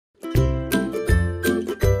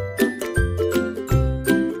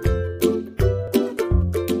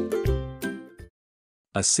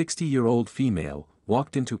A 60-year-old female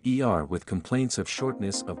walked into ER with complaints of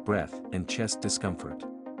shortness of breath and chest discomfort.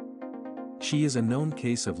 She is a known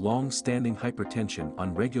case of long-standing hypertension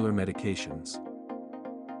on regular medications.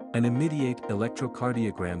 An immediate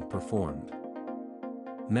electrocardiogram performed.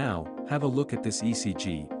 Now, have a look at this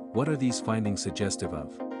ECG. What are these findings suggestive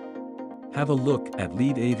of? Have a look at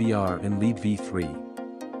lead AVR and lead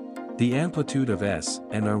V3. The amplitude of S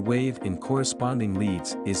and R wave in corresponding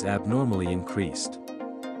leads is abnormally increased.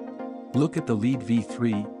 Look at the lead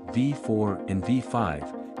V3, V4 and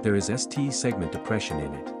V5, there is ST segment depression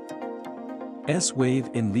in it. S wave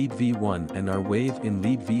in lead V1 and R wave in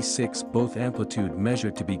lead V6, both amplitude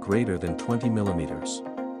measured to be greater than 20 millimeters.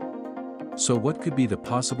 So what could be the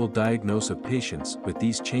possible diagnosis of patients with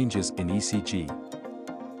these changes in ECG?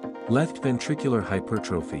 Left ventricular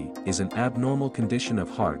hypertrophy is an abnormal condition of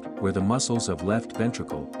heart where the muscles of left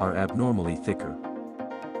ventricle are abnormally thicker.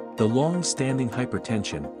 The long-standing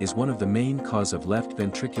hypertension is one of the main cause of left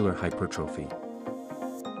ventricular hypertrophy.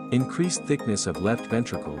 Increased thickness of left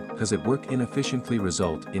ventricle does at work inefficiently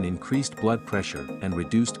result in increased blood pressure and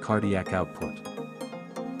reduced cardiac output.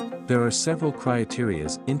 There are several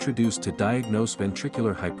criterias introduced to diagnose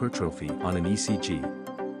ventricular hypertrophy on an ECG.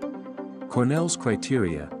 Cornell's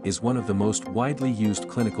criteria is one of the most widely used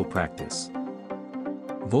clinical practice.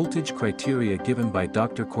 Voltage criteria given by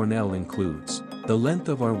Dr. Cornell includes: the length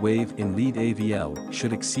of R wave in lead AVL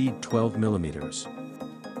should exceed 12 millimeters.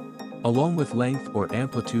 Along with length or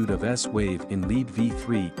amplitude of S wave in lead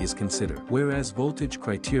V3 is considered, whereas voltage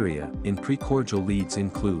criteria in precordial leads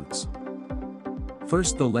includes: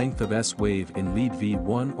 first, the length of S wave in lead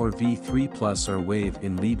V1 or V3 plus R wave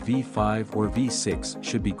in lead V5 or V6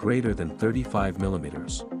 should be greater than 35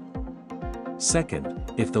 millimeters. Second,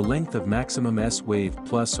 if the length of maximum S wave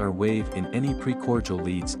plus R wave in any precordial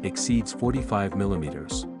leads exceeds 45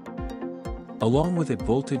 millimeters. Along with it,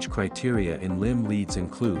 voltage criteria in limb leads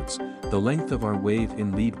includes: the length of R wave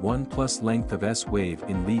in lead 1 plus length of S wave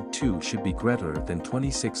in lead 2 should be greater than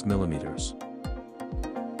 26 millimeters.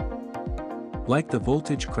 Like the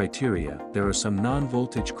voltage criteria, there are some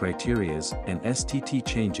non-voltage criterias, and STT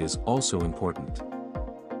changes also important.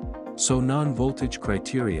 So non-voltage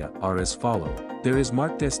criteria are as follow. There is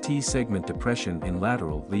marked ST segment depression in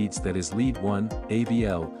lateral leads, that is lead 1,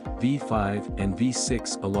 AVL, V5 and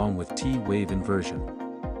V6, along with T wave inversion.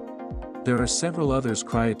 There are several others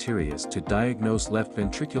criterias to diagnose left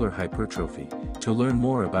ventricular hypertrophy. To learn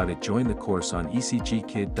more about it, join the course on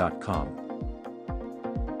ecgkid.com.